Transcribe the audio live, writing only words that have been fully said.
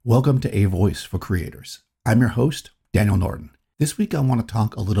Welcome to A Voice for Creators. I'm your host, Daniel Norton. This week I want to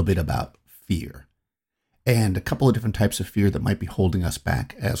talk a little bit about fear and a couple of different types of fear that might be holding us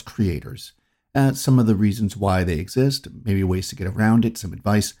back as creators. Some of the reasons why they exist, maybe ways to get around it, some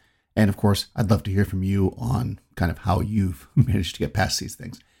advice, and of course, I'd love to hear from you on kind of how you've managed to get past these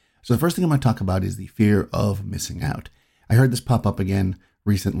things. So the first thing I'm going to talk about is the fear of missing out. I heard this pop up again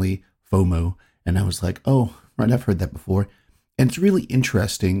recently, FOMO, and I was like, oh, right, I've heard that before. And it's a really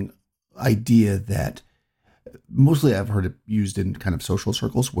interesting idea that mostly I've heard it used in kind of social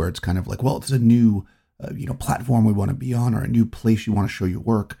circles where it's kind of like, well, it's a new, platform we want to be on or a new place you want to show your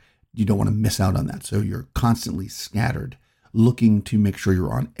work. You don't want to miss out on that. So you're constantly scattered looking to make sure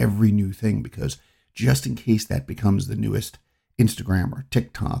you're on every new thing because just in case that becomes the newest Instagram or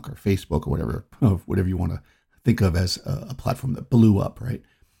TikTok or Facebook or whatever you want to think of as a platform that blew up, right?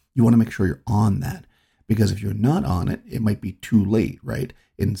 You want to make sure you're on that. Because if you're not on it, it might be too late, right?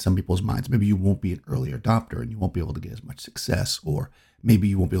 In some people's minds, maybe you won't be an early adopter and you won't be able to get as much success, or maybe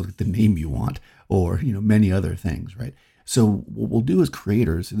you won't be able to get the name you want, or many other things, right? So what we'll do as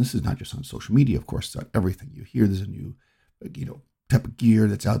creators, and this is not just on social media, of course, it's on everything. You hear there's a new, type of gear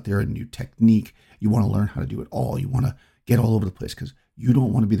that's out there, a new technique. You want to learn how to do it all. You want to get all over the place because you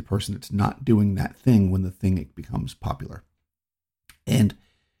don't want to be the person that's not doing that thing when the thing becomes popular. And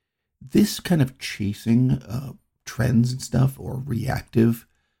this kind of chasing trends and stuff or reactive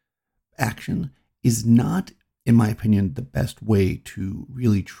action is not, in my opinion, the best way to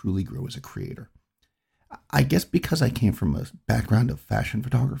really truly grow as a creator. I guess because I came from a background of fashion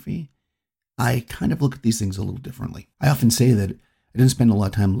photography, I kind of look at these things a little differently. I often say that I didn't spend a lot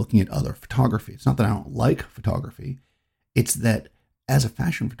of time looking at other photography. It's not that I don't like photography. It's that as a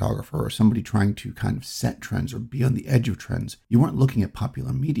fashion photographer or somebody trying to kind of set trends or be on the edge of trends, you weren't looking at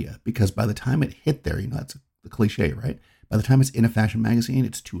popular media because by the time it hit there, that's the cliche, right? By the time it's in a fashion magazine,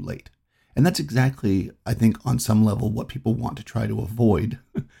 it's too late. And that's exactly, I think, on some level, what people want to try to avoid.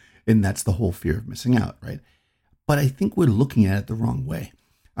 And that's the whole fear of missing out, right? But I think we're looking at it the wrong way.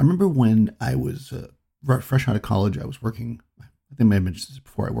 I remember when I was fresh out of college, I was working, I think I may have mentioned this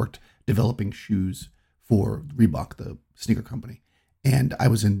before, I worked developing shoes for Reebok, the sneaker company. And I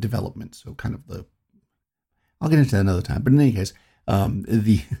was in development, so kind of I'll get into that another time. But in any case, I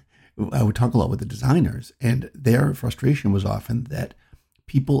would talk a lot with the designers, and their frustration was often that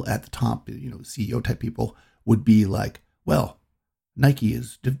people at the top, CEO type people, would be like, well, Nike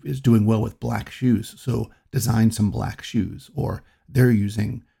is doing well with black shoes, so design some black shoes, or they're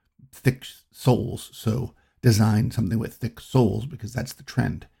using thick soles, so design something with thick soles because that's the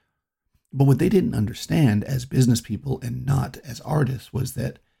trend. But what they didn't understand as business people and not as artists was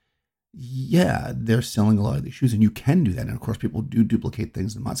that, yeah, they're selling a lot of these shoes and you can do that. And of course, people do duplicate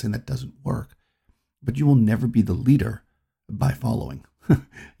things. I'm not saying that doesn't work, but you will never be the leader by following.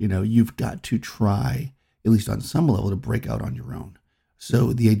 You've got to try, at least on some level, to break out on your own.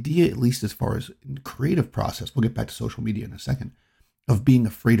 So the idea, at least as far as in creative process, we'll get back to social media in a second, of being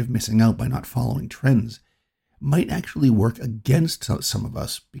afraid of missing out by not following trends might actually work against some of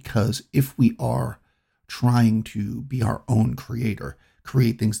us, because if we are trying to be our own creator,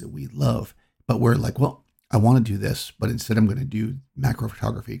 create things that we love, but we're like, well, I want to do this, but instead I'm going to do macro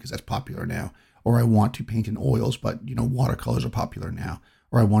photography because that's popular now, or I want to paint in oils, but watercolors are popular now,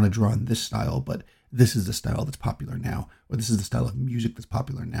 or I want to draw in this style, but this is the style that's popular now, or this is the style of music that's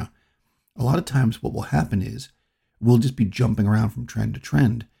popular now. A lot of times what will happen is we'll just be jumping around from trend to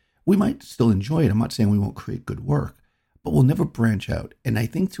trend. We might still enjoy it. I'm not saying we won't create good work, but we'll never branch out. And I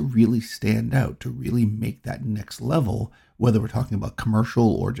think to really stand out, to really make that next level, whether we're talking about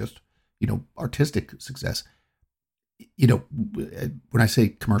commercial or just, artistic success, when I say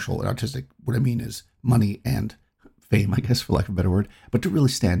commercial and artistic, what I mean is money and fame, I guess, for lack of a better word, but to really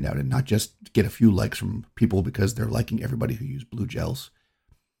stand out and not just get a few likes from people because they're liking everybody who use blue gels.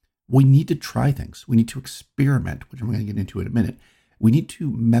 We need to try things. We need to experiment, which I'm going to get into in a minute. We need to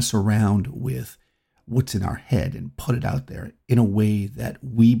mess around with what's in our head and put it out there in a way that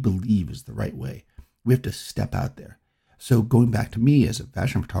we believe is the right way. We have to step out there. So going back to me as a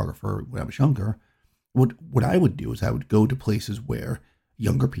fashion photographer when I was younger, what I would do is I would go to places where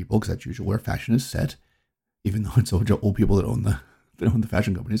younger people, because that's usually where fashion is set, even though it's old people that own the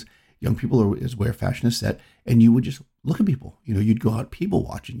fashion companies, young people is where fashion is set, and you would just look at people. You'd go out people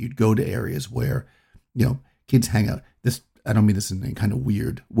watching. You'd go to areas where, kids hang out. I don't mean this in any kind of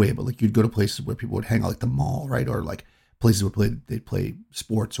weird way, but like you'd go to places where people would hang out, like the mall, right? Or like places where they play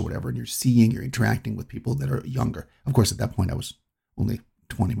sports or whatever, and you're interacting with people that are younger. Of course, at that point, I was only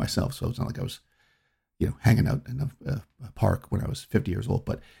 20 myself, so it's not like I was, hanging out in a park when I was 50 years old.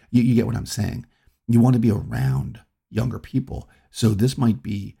 But you get what I'm saying. You want to be around younger people. So this might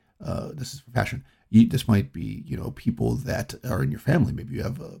be, this is for fashion. This might be, people that are in your family. Maybe you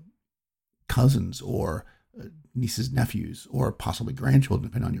have cousins or nieces, nephews, or possibly grandchildren,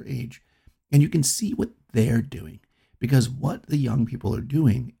 depending on your age. And you can see what they're doing, because what the young people are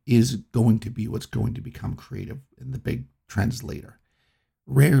doing is going to be what's going to become creative in the big trends later.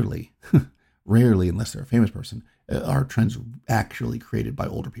 Rarely, rarely, unless they're a famous person, are trends actually created by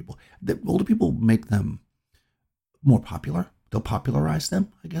older people. The older people make them more popular. They'll popularize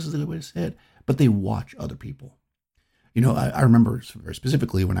them, I guess is a good way to say it, but they watch other people. I remember very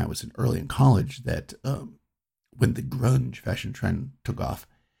specifically when I was early in college that when the grunge fashion trend took off,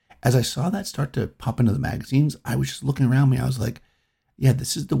 as I saw that start to pop into the magazines, I was just looking around me. I was like, yeah,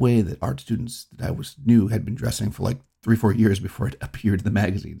 this is the way that art students that I knew had been dressing for like 3-4 years before it appeared in the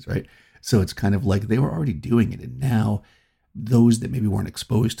magazines, right? So it's kind of like they were already doing it. And now those that maybe weren't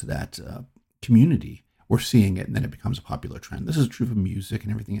exposed to that community were seeing it, and then it becomes a popular trend. This is true for music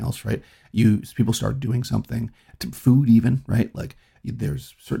and everything else, right? People start doing something to food even, right? Like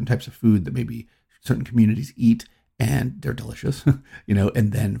there's certain types of food that maybe certain communities eat and they're delicious,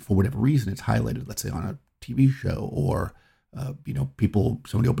 and then for whatever reason it's highlighted, let's say on a TV show, or,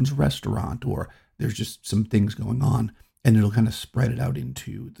 somebody opens a restaurant, or there's just some things going on, and it'll kind of spread it out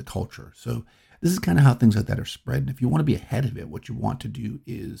into the culture. So this is kind of how things like that are spread. And if you want to be ahead of it, what you want to do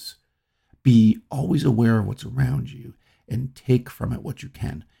is be always aware of what's around you and take from it what you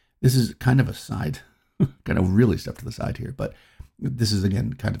can. This is kind of a side, kind of really step to the side here, but this is,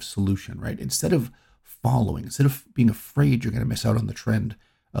 again, kind of solution, right? Instead of being afraid you're going to miss out on the trend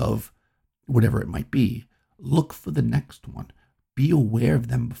of whatever it might be, look for the next one. Be aware of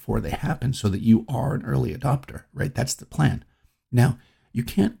them before they happen so that you are an early adopter, right? That's the plan. Now, you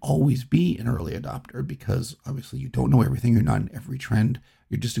can't always be an early adopter because obviously you don't know everything. You're not in every trend.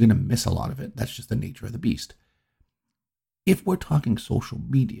 You're just going to miss a lot of it. That's just the nature of the beast. If we're talking social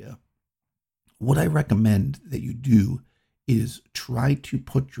media, what I recommend that you do is try to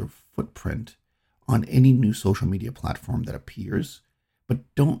put your footprint on any new social media platform that appears, but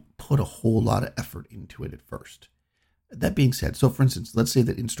don't put a whole lot of effort into it at first. That being said, so for instance, let's say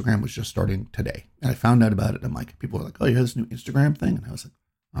that Instagram was just starting today, and I found out about it. I'm like, people are like, oh, you have this new Instagram thing? And I was like,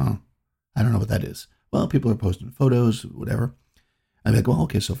 oh, I don't know what that is. Well, people are posting photos, whatever. I'm like, well,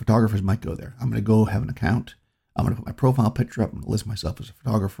 okay, so photographers might go there. I'm going to go have an account. I'm going to put my profile picture up. I'm going to list myself as a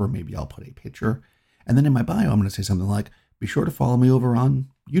photographer. Maybe I'll put a picture. And then in my bio, I'm going to say something like, be sure to follow me over on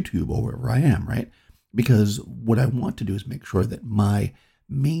YouTube or wherever I am, right? Because what I want to do is make sure that my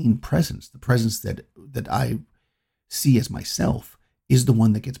main presence, the presence that I see as myself, is the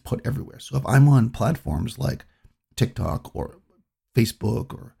one that gets put everywhere. So if I'm on platforms like TikTok or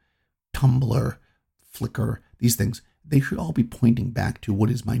Facebook or Tumblr, Flickr, these things, they should all be pointing back to what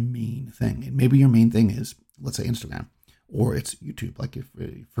is my main thing. And maybe your main thing is, let's say, Instagram, or it's YouTube, like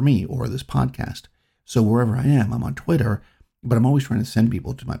for me, or this podcast. So wherever I am, I'm on Twitter, but I'm always trying to send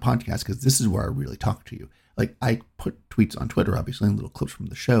people to my podcast because this is where I really talk to you. Like I put tweets on Twitter, obviously, and little clips from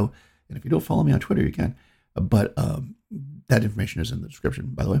the show. And if you don't follow me on Twitter, you can. But that information is in the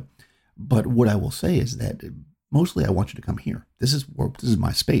description, by the way. But what I will say is that mostly I want you to come here. This is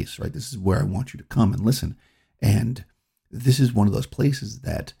my space, right? This is where I want you to come and listen. And this is one of those places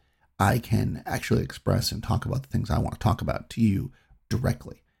that I can actually express and talk about the things I want to talk about to you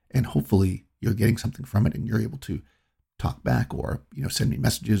directly. And hopefully you're getting something from it and you're able to talk back or, send me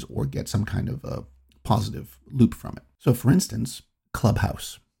messages or get some kind of a positive loop from it. So for instance,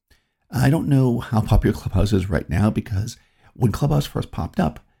 Clubhouse. I don't know how popular Clubhouse is right now because when Clubhouse first popped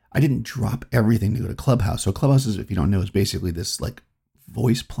up, I didn't drop everything to go to Clubhouse. So Clubhouse is, if you don't know, is basically this like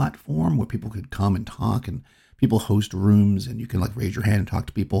voice platform where people could come and talk, and people host rooms and you can like raise your hand and talk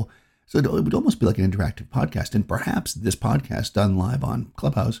to people. So it would almost be like an interactive podcast. And perhaps this podcast done live on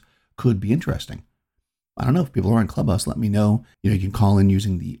Clubhouse could be interesting. I don't know. If people are on Clubhouse, let me know. You can call in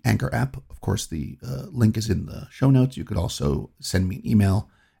using the Anchor app. Of course, the link is in the show notes. You could also send me an email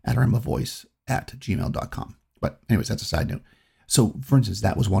at rmavoice@gmail.com. But anyways, that's a side note. So for instance,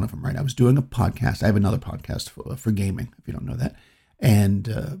 that was one of them, right? I was doing a podcast. I have another podcast for gaming, if you don't know that. And,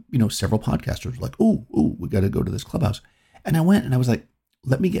 several podcasters were like, oh, we got to go to this Clubhouse. And I went and I was like,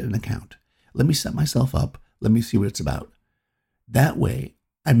 let me get an account. Let me set myself up. Let me see what it's about. That way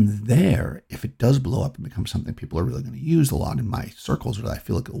I'm there if it does blow up and become something people are really going to use a lot in my circles, or that I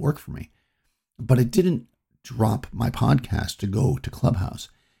feel like it'll work for me. But I didn't drop my podcast to go to Clubhouse.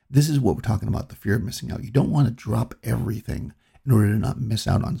 This is what we're talking about, the fear of missing out. You don't want to drop everything in order to not miss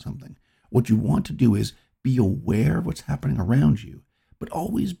out on something. What you want to do is be aware of what's happening around you, but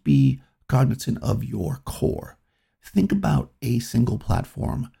always be cognizant of your core. Think about a single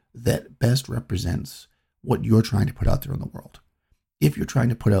platform that best represents what you're trying to put out there in the world. If you're trying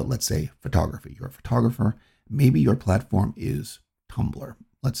to put out, let's say, photography, you're a photographer, maybe your platform is Tumblr,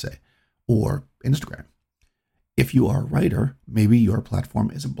 let's say, or Instagram. If you are a writer, maybe your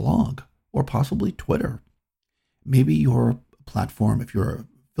platform is a blog or possibly Twitter. Maybe your platform, if you're a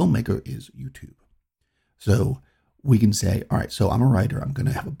filmmaker, is YouTube. So we can say, all right, so I'm a writer, I'm going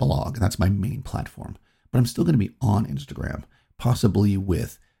to have a blog, and that's my main platform, but I'm still going to be on Instagram, possibly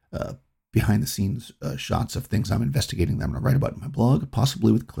with behind the scenes shots of things I'm investigating that I'm going to write about in my blog,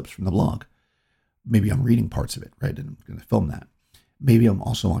 possibly with clips from the blog. Maybe I'm reading parts of it, right? And I'm going to film that. Maybe I'm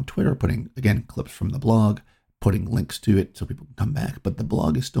also on Twitter putting, again, clips from the blog, putting links to it so people can come back, but the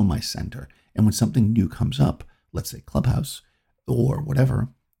blog is still my center. And when something new comes up, let's say Clubhouse or whatever,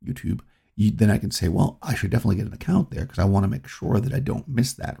 YouTube, then I can say, well, I should definitely get an account there because I want to make sure that I don't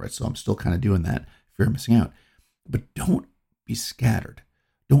miss that, right? So I'm still kind of doing that, fear of missing out. But don't be scattered.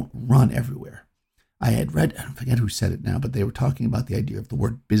 Don't run everywhere. I had read, I forget who said it now, but they were talking about the idea of the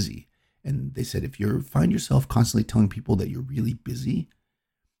word busy. And they said, if you find yourself constantly telling people that you're really busy,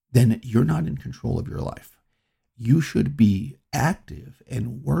 then you're not in control of your life. You should be active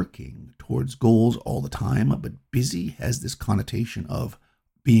and working towards goals all the time, but busy has this connotation of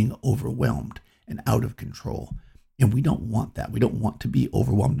being overwhelmed and out of control. And we don't want that. We don't want to be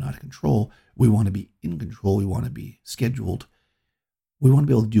overwhelmed and out of control. We want to be in control. We want to be scheduled. We want to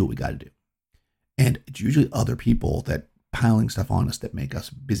be able to do what we got to do. And it's usually other people that piling stuff on us that make us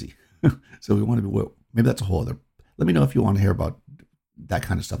busy. So we want to be, well, maybe that's a whole other, let me know if you want to hear about that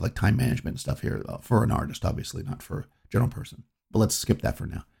kind of stuff, like time management and stuff here for an artist, obviously, not for a general person. But let's skip that for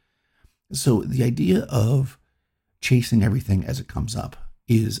now. So the idea of chasing everything as it comes up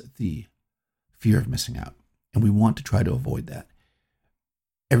is the fear of missing out. And we want to try to avoid that.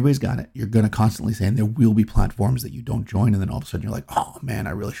 Everybody's got it. You're going to constantly say, and there will be platforms that you don't join. And then all of a sudden you're like, oh man,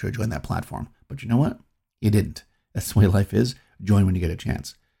 I really should have joined that platform. But you know what? You didn't. That's the way life is. Join when you get a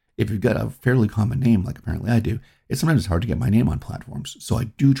chance. If you've got a fairly common name, like apparently I do, it's hard to get my name on platforms. So I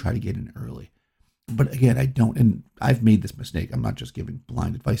do try to get in early. But again, I don't, and I've made this mistake. I'm not just giving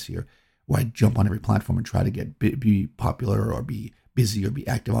blind advice here, where I jump on every platform and try to be popular or be busy or be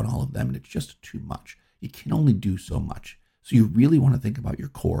active on all of them. And it's just too much. You can only do so much. So you really want to think about your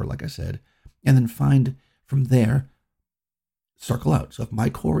core, like I said, and then find from there, circle out. So if my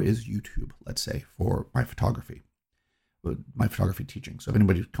core is YouTube, let's say, for my photography teaching. So if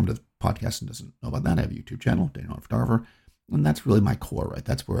anybody's come to the podcast and doesn't know about that, I have a YouTube channel, Daniel Norton Photographer, and that's really my core, right?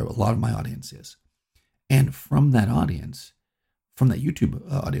 That's where a lot of my audience is. And from that audience, from that YouTube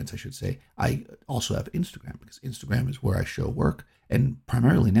audience, I should say, I also have Instagram, because Instagram is where I show work. And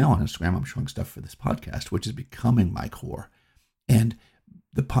primarily now on Instagram, I'm showing stuff for this podcast, which is becoming my core. And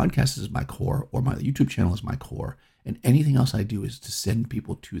the podcast is my core, or my YouTube channel is my core. And anything else I do is to send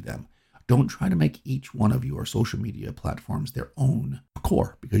people to them. Don't try to make each one of your social media platforms their own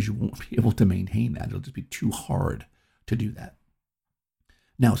core, because you won't be able to maintain that. It'll just be too hard to do that.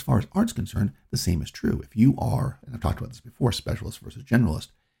 Now, as far as art's concerned, the same is true. If you are, and I've talked about this before, specialist versus generalist,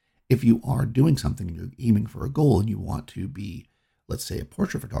 if you are doing something and you're aiming for a goal and you want to be, let's say, a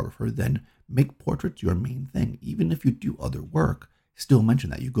portrait photographer, then make portraits your main thing. Even if you do other work, still mention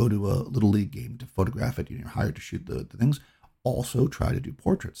that. You go to a little league game to photograph it, you're hired to shoot the things. Also try to do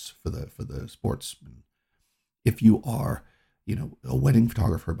portraits for the sports. If you are, a wedding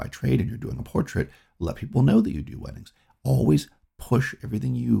photographer by trade and you're doing a portrait, let people know that you do weddings. Always push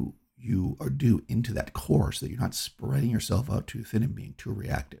everything you do into that core so that you're not spreading yourself out too thin and being too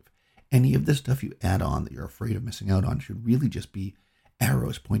reactive. Any of this stuff you add on that you're afraid of missing out on should really just be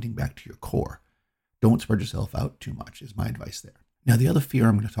arrows pointing back to your core. Don't spread yourself out too much is my advice there. Now, the other fear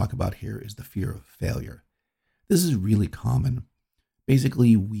I'm going to talk about here is the fear of failure. This is really common.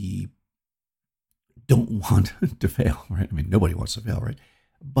 Basically, we don't want to fail, right? I mean, nobody wants to fail, right?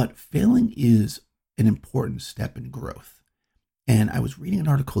 But failing is an important step in growth. And I was reading an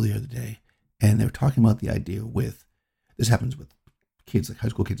article the other day, and they were talking about the idea this happens with kids, like high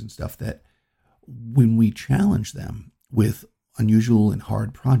school kids and stuff, that when we challenge them with unusual and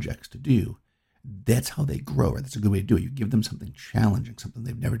hard projects to do, that's how they grow, right? That's a good way to do it. You give them something challenging, something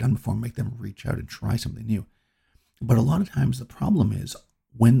they've never done before, make them reach out and try something new. But a lot of times the problem is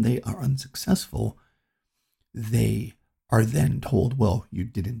when they are unsuccessful, they are then told, well, you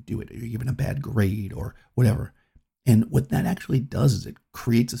didn't do it, or you're given a bad grade or whatever. And what that actually does is it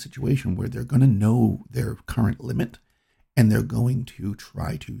creates a situation where they're going to know their current limit and they're going to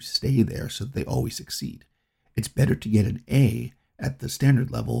try to stay there so that they always succeed. It's better to get an A at the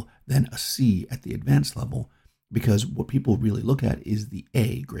standard level than a C at the advanced level, because what people really look at is the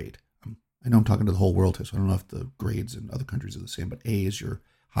A grade. I know I'm talking to the whole world here, so I don't know if the grades in other countries are the same, but A is your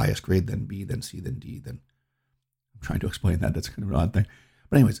highest grade, then B, then C, then D, then trying to explain that. That's kind of an odd thing.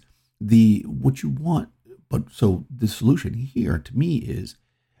 But anyways, what you want, but so the solution here to me is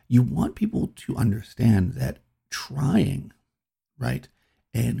you want people to understand that trying, right,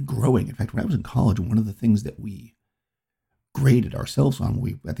 and growing. In fact, when I was in college, one of the things that we graded ourselves on,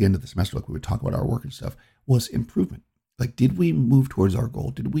 we at the end of the semester, like we would talk about our work and stuff, was improvement. Like, did we move towards our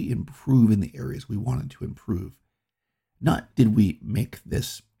goal? Did we improve in the areas we wanted to improve? Not did we make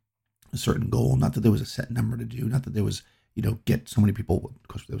this a certain goal, not that there was a set number to do, not that there was, get so many people, of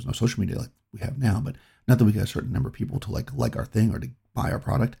course there was no social media like we have now, but not that we got a certain number of people to like our thing or to buy our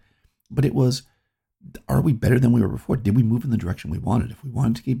product, but it was, are we better than we were before? Did we move in the direction we wanted? If we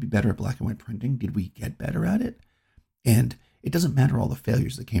wanted to be better at black and white printing, did we get better at it? And it doesn't matter all the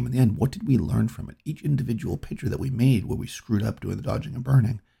failures that came in the end. What did we learn from it? Each individual picture that we made where we screwed up doing the dodging and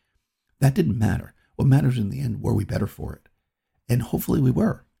burning, that didn't matter. What matters in the end, were we better for it? And hopefully we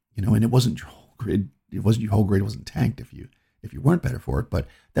were, and it wasn't your whole grade. It wasn't your whole grade wasn't tanked if you weren't better for it, but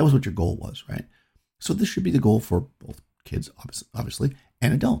that was what your goal was, right? So this should be the goal for both kids, obviously,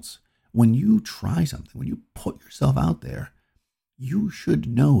 and adults. When you try something, when you put yourself out there, you should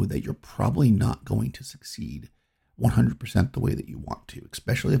know that you're probably not going to succeed 100% the way that you want to,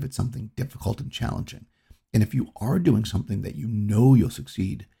 especially if it's something difficult and challenging. And if you are doing something that you know you'll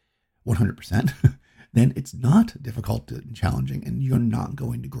succeed 100%, then it's not difficult and challenging, and you're not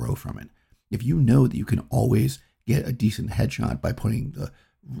going to grow from it. If you know that you can always get a decent headshot by putting the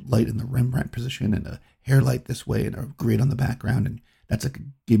light in the Rembrandt position and a hair light this way and a grid on the background, and that's like a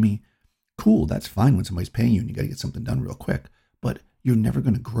gimme, cool, that's fine when somebody's paying you and you got to get something done real quick. But you're never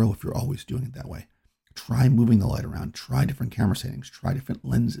going to grow if you're always doing it that way. Try moving the light around, try different camera settings, try different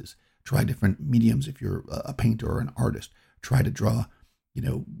lenses, try different mediums if you're a painter or an artist. Try to draw,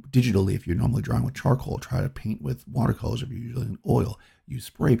 digitally if you're normally drawing with charcoal. Try to paint with watercolors if you're using oil. Use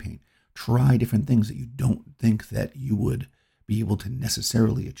spray paint. Try different things that you don't think that you would be able to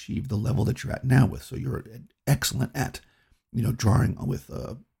necessarily achieve the level that you're at now with. So you're excellent at, drawing with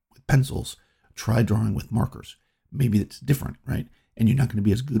pencils. Try drawing with markers. Maybe it's different, right? And you're not going to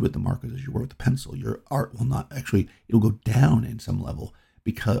be as good with the markers as you were with the pencil. Your art will not actually, it'll go down in some level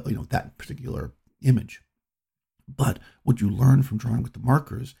because, that particular image. But what you learn from drawing with the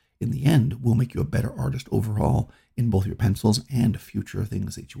markers in the end will make you a better artist overall in both your pencils and future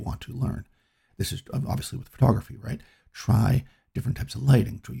things that you want to learn. This is obviously with photography, right? Try different types of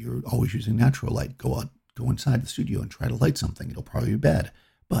lighting. So you're always using natural light. Go inside the studio and try to light something. It'll probably be bad.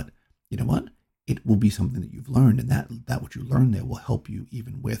 But you know what? It will be something that you've learned, and that what you learn there will help you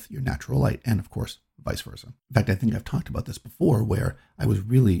even with your natural light, and of course, vice versa. In fact, I think I've talked about this before, where I was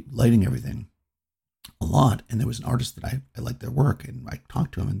really lighting everything a lot, and there was an artist that I liked their work, and I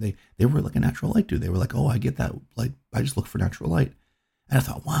talked to him, and they were like a natural light dude. They were like, oh, I get that light. I just look for natural light. And I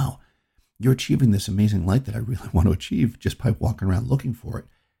thought, wow, you're achieving this amazing light that I really want to achieve just by walking around looking for it.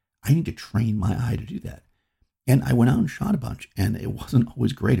 I need to train my eye to do that. And I went out and shot a bunch, and it wasn't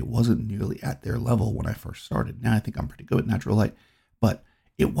always great. It wasn't nearly at their level when I first started. Now I think I'm pretty good at natural light, but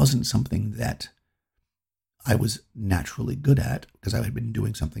it wasn't something that I was naturally good at because I had been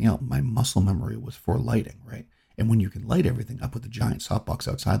doing something else. My muscle memory was for lighting, right? And when you can light everything up with a giant softbox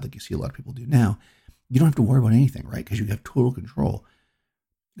outside, like you see a lot of people do now, you don't have to worry about anything, right? Because you have total control.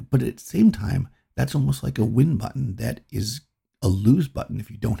 But at the same time, that's almost like a win button that is a lose button if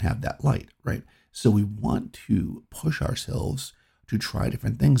you don't have that light, right? So we want to push ourselves to try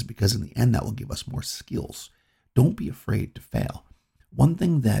different things because in the end, that will give us more skills. Don't be afraid to fail. One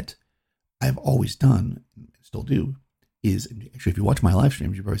thing that I've always done, still do, is, actually, if you watch my live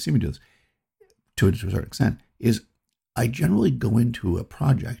streams, you've probably seen me do this to a certain extent, is I generally go into a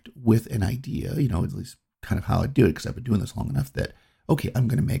project with an idea, at least kind of how I do it, because I've been doing this long enough that, okay, I'm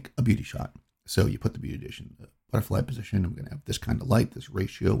going to make a beauty shot. So you put the beauty dish in the butterfly position. I'm going to have this kind of light, this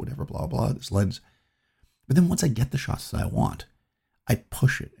ratio, whatever, blah, blah, this lens. But then once I get the shots that I want, I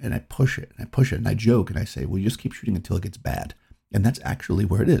push it and I push it and I push it. And I joke and I say, well, you just keep shooting until it gets bad. And that's actually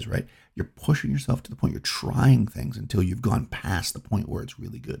where it is, right? You're pushing yourself to the point, you're trying things until you've gone past the point where it's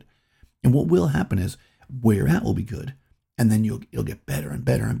really good. And what will happen is where you're at will be good. And then you'll get better and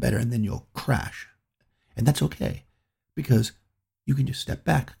better and better. And then you'll crash. And that's okay because you can just step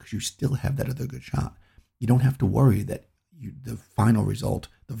back because you still have that other good shot. You don't have to worry that the final result,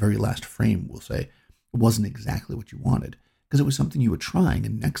 the very last frame, will say, it wasn't exactly what you wanted because it was something you were trying.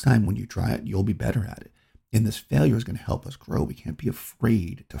 And next time when you try it, you'll be better at it. And this failure is going to help us grow. We can't be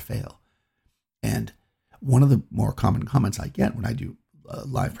afraid to fail. And one of the more common comments I get when I do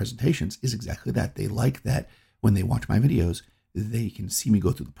live presentations is exactly that. They like that when they watch my videos, they can see me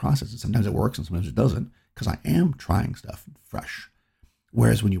go through the process. And sometimes it works and sometimes it doesn't because I am trying stuff fresh.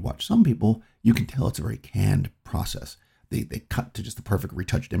 Whereas when you watch some people, you can tell it's a very canned process. They cut to just the perfect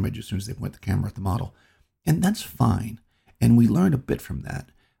retouched image as soon as they point the camera at the model. And that's fine. And we learned a bit from that.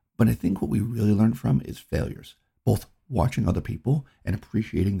 But I think what we really learned from is failures, both watching other people and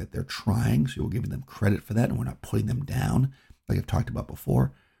appreciating that they're trying. So we're giving them credit for that and we're not putting them down. Like I've talked about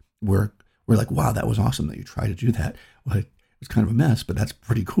before, we're like, wow, that was awesome that you tried to do that. Well, it was kind of a mess, but that's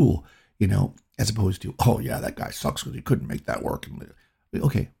pretty cool, as opposed to, oh yeah, that guy sucks because he couldn't make that work. And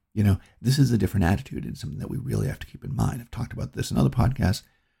okay, this is a different attitude and something that we really have to keep in mind. I've talked about this in other podcasts.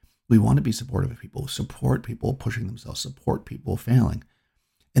 We want to be supportive of people, support people pushing themselves, support people failing,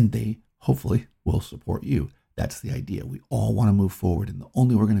 and they hopefully will support you. That's the idea. We all want to move forward, and the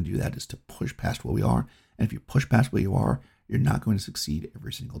only way we're going to do that is to push past where we are. And if you push past where you are, you're not going to succeed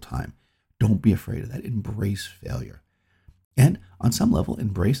every single time. Don't be afraid of that. Embrace failure. And on some level,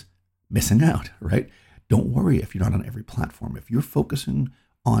 embrace missing out, right? Don't worry if you're not on every platform. If you're focusing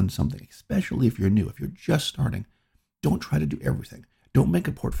on something, especially if you're new, if you're just starting, don't try to do everything. Don't make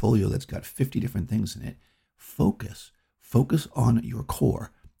a portfolio that's got 50 different things in it. Focus on your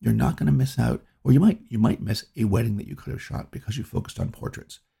core. You're not going to miss out, or you might miss a wedding that you could have shot because you focused on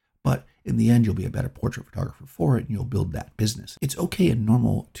portraits. But in the end, you'll be a better portrait photographer for it, and you'll build that business. It's okay and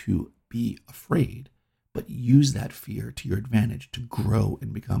normal to be afraid, but use that fear to your advantage to grow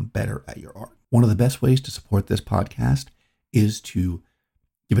and become better at your art. One of the best ways to support this podcast is to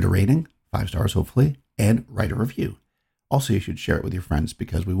give it a rating, 5 stars hopefully, and write a review. Also, you should share it with your friends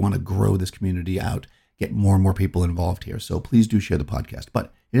because we want to grow this community out, get more and more people involved here. So please do share the podcast.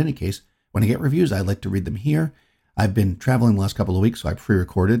 But in any case, when I get reviews, I like to read them here. I've been traveling the last couple of weeks, so I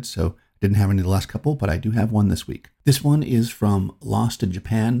pre-recorded, so didn't have any the last couple, but I do have one this week. This one is from Lost in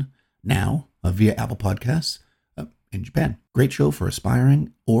Japan Now via Apple Podcasts in Japan. Great show for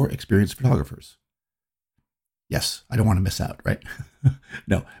aspiring or experienced photographers. Yes, I don't want to miss out, right?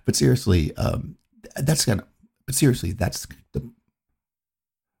 No, but seriously, that's kind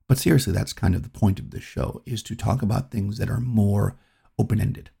of the point of this show, is to talk about things that are more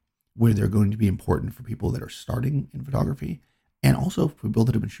open-ended, where they're going to be important for people that are starting in photography and also for people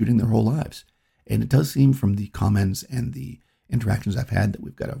that have been shooting their whole lives. And it does seem from the comments and the interactions I've had that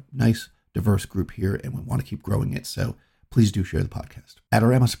we've got a nice, diverse group here and we want to keep growing it. So please do share the podcast.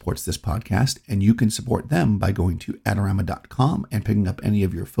 Adorama supports this podcast, and you can support them by going to adorama.com and picking up any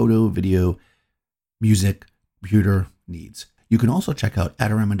of your photo, video, music, computer needs. You can also check out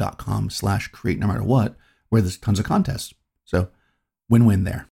adorama.com/create no matter what, where there's tons of contests. So win-win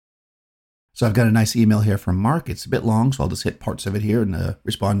there. So I've got a nice email here from Mark. It's a bit long, so I'll just hit parts of it here and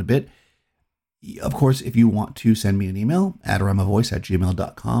respond a bit. Of course, if you want to send me an email,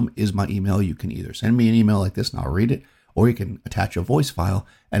 adoramavoice@gmail.com is my email. You can either send me an email like this and I'll read it, or you can attach a voice file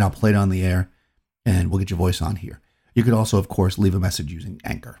and I'll play it on the air and we'll get your voice on here. You could also, of course, leave a message using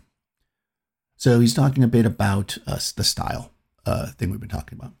Anchor. So he's talking a bit about the style thing we've been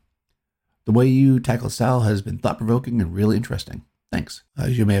talking about. The way you tackle style has been thought-provoking and really interesting. Thanks.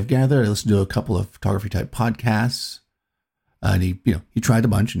 As you may have gathered, I listened to a couple of photography-type podcasts, and he tried a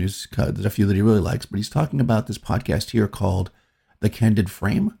bunch, and there's a few that he really likes. But he's talking about this podcast here called The Candid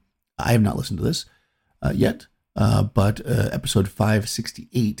Frame. I have not listened to this yet, but episode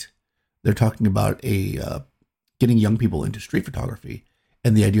 568, they're talking about getting young people into street photography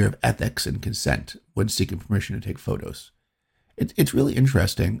and the idea of ethics and consent when seeking permission to take photos. It's really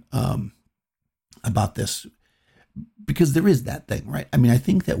interesting about this, because there is that thing, right? I mean, I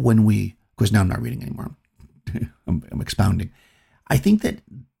think that when we, of course, now I'm not reading anymore. I'm expounding. I think that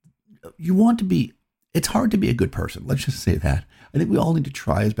you want to be, it's hard to be a good person. Let's just say that. I think we all need to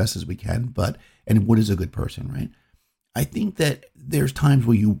try as best as we can, and what is a good person, right? I think that there's times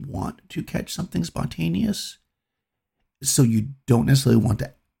where you want to catch something spontaneous, so you don't necessarily want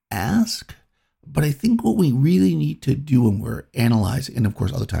to ask. But I think what we really need to do when we're analyzing, and of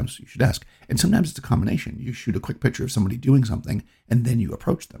course other times you should ask, and sometimes it's a combination. You shoot a quick picture of somebody doing something and then you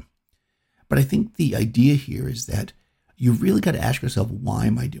approach them. But I think the idea here is that you've really got to ask yourself, why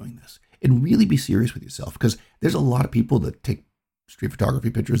am I doing this? And really be serious with yourself, because there's a lot of people that take street photography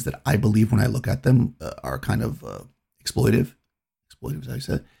pictures that I believe when I look at them are kind of exploitive, as I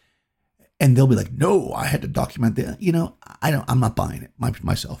said. And they'll be like, no, I had to document that. I'm not buying it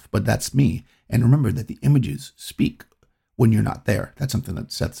myself, but that's me. And remember that the images speak when you're not there. That's something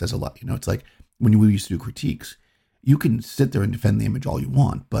that Seth says a lot. It's like when we used to do critiques, you can sit there and defend the image all you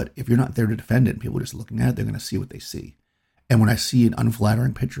want, but if you're not there to defend it and people are just looking at it, they're going to see what they see. And when I see an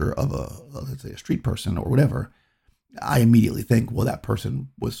unflattering picture of let's say a street person or whatever, I immediately think, well, that person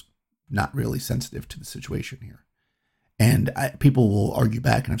was not really sensitive to the situation here. And people will argue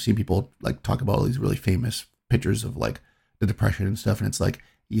back, and I've seen people like talk about all these really famous pictures of like the depression and stuff. And it's like,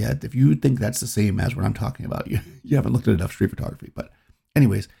 yeah, if you think that's the same as what I'm talking about, you haven't looked at enough street photography. But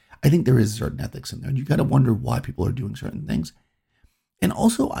anyways, I think there is certain ethics in there. And you got to wonder why people are doing certain things. And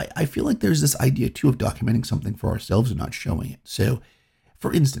also, I feel like there's this idea too of documenting something for ourselves and not showing it. So,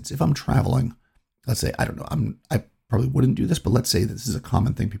 for instance, if I'm traveling, let's say, I don't know, I probably wouldn't do this, but let's say this is a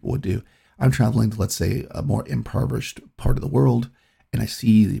common thing people would do. I'm traveling to, let's say, a more impoverished part of the world, and I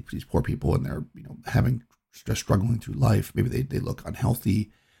see these poor people, and they're, having just struggling through life. Maybe they look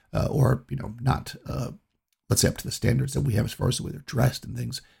unhealthy, or not, let's say, up to the standards that we have as far as the way they're dressed and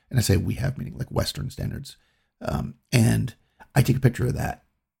things. And I say we have, meaning like Western standards, and I take a picture of that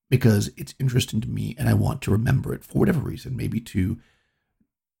because it's interesting to me and I want to remember it for whatever reason, maybe to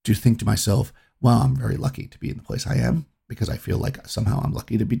think to myself, well, I'm very lucky to be in the place I am because I feel like somehow I'm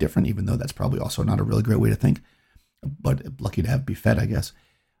lucky to be different, even though that's probably also not a really great way to think, but lucky to be fed, I guess.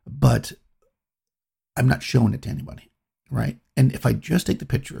 But I'm not showing it to anybody, right? And if I just take the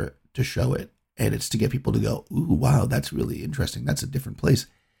picture to show it and it's to get people to go, ooh, wow, that's really interesting. That's a different place.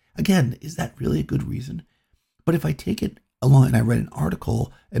 Again, is that really a good reason? But if I take it along and I read an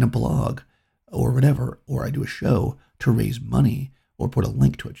article in a blog or whatever, or I do a show to raise money or put a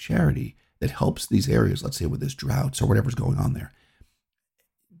link to a charity that helps these areas, let's say with this droughts or whatever's going on there,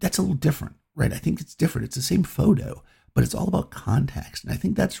 that's a little different, right? I think it's different. It's the same photo, but it's all about context. And I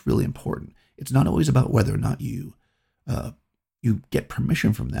think that's really important. It's not always about whether or not you get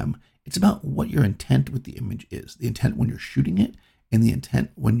permission from them. It's about what your intent with the image is, the intent when you're shooting it and the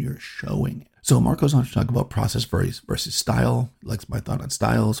intent when you're showing it. So Mark goes on to talk about process versus style. He likes my thought on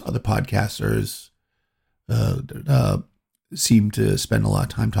styles. Other podcasters seem to spend a lot of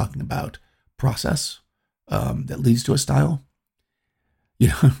time talking about process that leads to a style.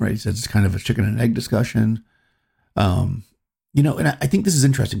 Right? He says it's kind of a chicken and egg discussion. And I think this is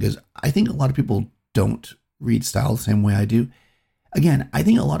interesting because I think a lot of people don't read style the same way I do. Again, I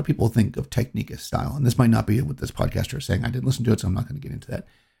think a lot of people think of technique as style, and this might not be what this podcaster is saying. I didn't listen to it, so I'm not going to get into that.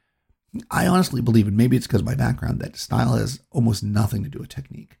 I honestly believe, and maybe it's because of my background, that style has almost nothing to do with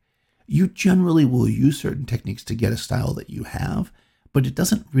technique. You generally will use certain techniques to get a style that you have, but it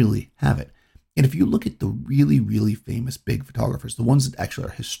doesn't really have it. And if you look at the really, really famous big photographers, the ones that actually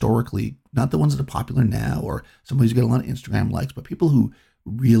are historically, not the ones that are popular now or somebody who's got a lot of Instagram likes, but people who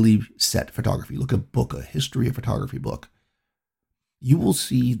really set photography, look at a history of photography book, you will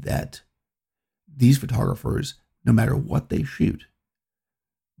see that these photographers, no matter what they shoot,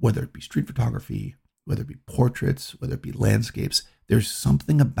 whether it be street photography, whether it be portraits, whether it be landscapes, there's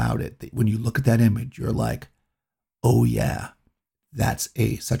something about it that when you look at that image, you're like, oh yeah, that's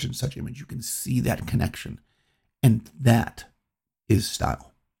a such and such image. You can see that connection. And that is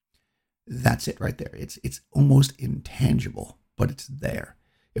style. That's it right there. It's almost intangible, but it's there.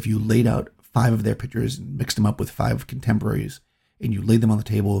 If you laid out 5 of their pictures and mixed them up with 5 contemporaries and you laid them on the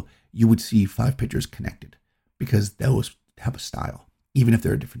table, you would see 5 pictures connected because those have a style, even if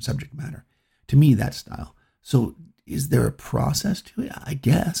they're a different subject matter. To me, that's style. So is there a process to it? I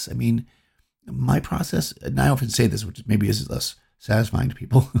guess. I mean, my process, and I often say this, which maybe is less satisfying to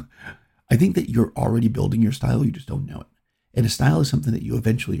people. I think that you're already building your style. You just don't know it. And a style is something that you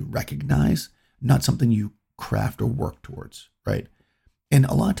eventually recognize, not something you craft or work towards, right? And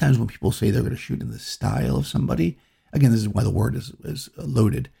a lot of times when people say they're going to shoot in the style of somebody, again, this is why the word is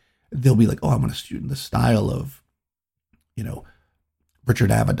loaded. They'll be like, oh, I'm going to shoot in the style of,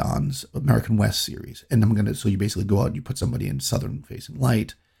 Richard Avedon's American West series. And so you basically go out and you put somebody in southern facing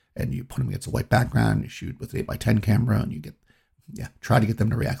light and you put them against a white background, you shoot with an 8x10 camera and you try to get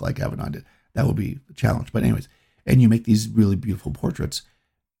them to react like Avedon did. That would be the challenge. But anyways, and you make these really beautiful portraits.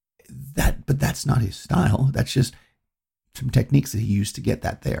 But that's not his style. That's just some techniques that he used to get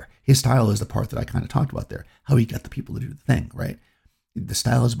that there. His style is the part that I kind of talked about there, how he got the people to do the thing, right? The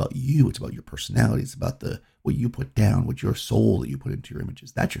style is about you. It's about your personality. It's about what you put down, what your soul that you put into your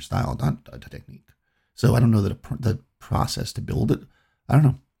images. That's your style, not a technique. So I don't know that the process to build it. I don't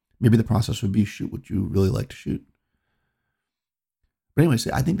know. Maybe the process would be shoot what you really like to shoot. But anyways,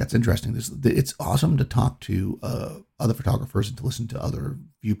 I think that's interesting. It's awesome to talk to other photographers and to listen to other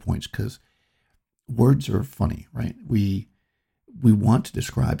viewpoints because words are funny, right? We want to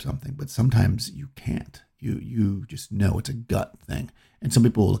describe something, but sometimes you can't. You just know it's a gut thing. And some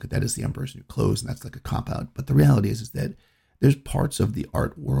people will look at that as the emperor's new clothes, and that's like a cop-out. But the reality is that there's parts of the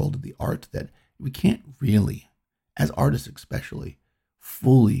art world, of the art, that we can't really, as artists especially,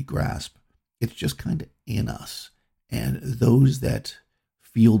 fully grasp. It's just kind of in us. And those that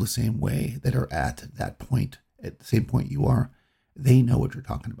feel the same way, that are at that point, at the same point you are, they know what you're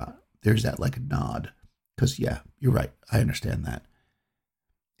talking about. There's that like a nod. Because, yeah, you're right. I understand that.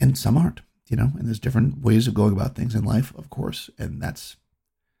 And some aren't. And there's different ways of going about things in life, of course. And that's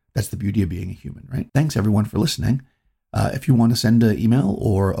the beauty of being a human, right? Thanks everyone for listening. If you want to send an email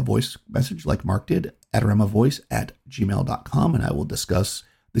or a voice message like Mark did, adaremavoice@gmail.com, and I will discuss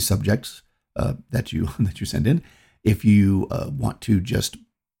the subjects that you send in. If you want to just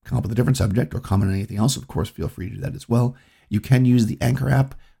come up with a different subject or comment on anything else, of course, feel free to do that as well. You can use the Anchor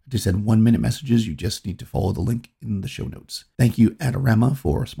app to send 1-minute messages. You just need to follow the link in the show notes. Thank you, Adorama,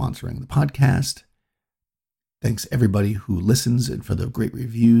 for sponsoring the podcast. Thanks everybody who listens and for the great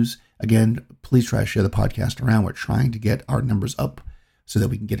reviews. Again, please try to share the podcast around. We're trying to get our numbers up so that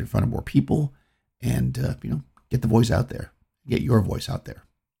we can get in front of more people and, get the voice out there, get your voice out there.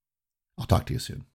 I'll talk to you soon.